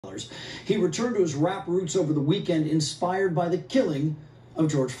He returned to his rap roots over the weekend, inspired by the killing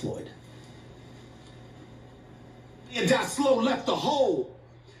of George Floyd. And that slow left the hole.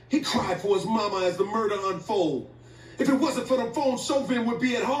 He cried for his mama as the murder unfold. If it wasn't for the phone, Chauvin would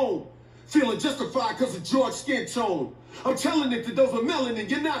be at home, feeling justified because of George's skin tone. I'm telling it to those with melanin,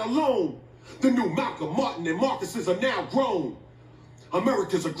 you're not alone. The new Malcolm, Martin, and Marcuses are now grown.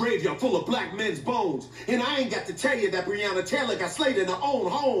 America's a graveyard full of black men's bones. And I ain't got to tell you that Breonna Taylor got slayed in her own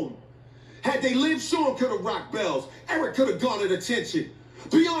home. Had they lived, Sean could have rocked bells. Eric could have garnered attention.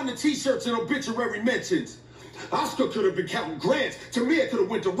 Beyond the t-shirts and obituary mentions. Oscar could have been counting grants. Tamir could have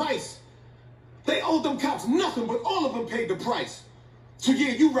went to Rice. They owed them cops nothing, but all of them paid the price. So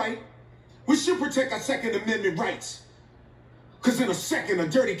yeah, you right. We should protect our Second Amendment rights. Because in a second, a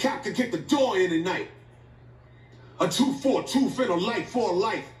dirty cop can kick the door in at night. A 2-for-2 finna life for a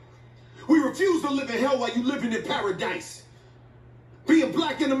life. We refuse to live in hell while you living in paradise. Being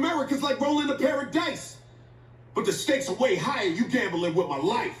black in America is like rolling a pair of dice. But the stakes are way higher, you gambling with my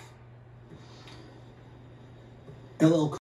life. LL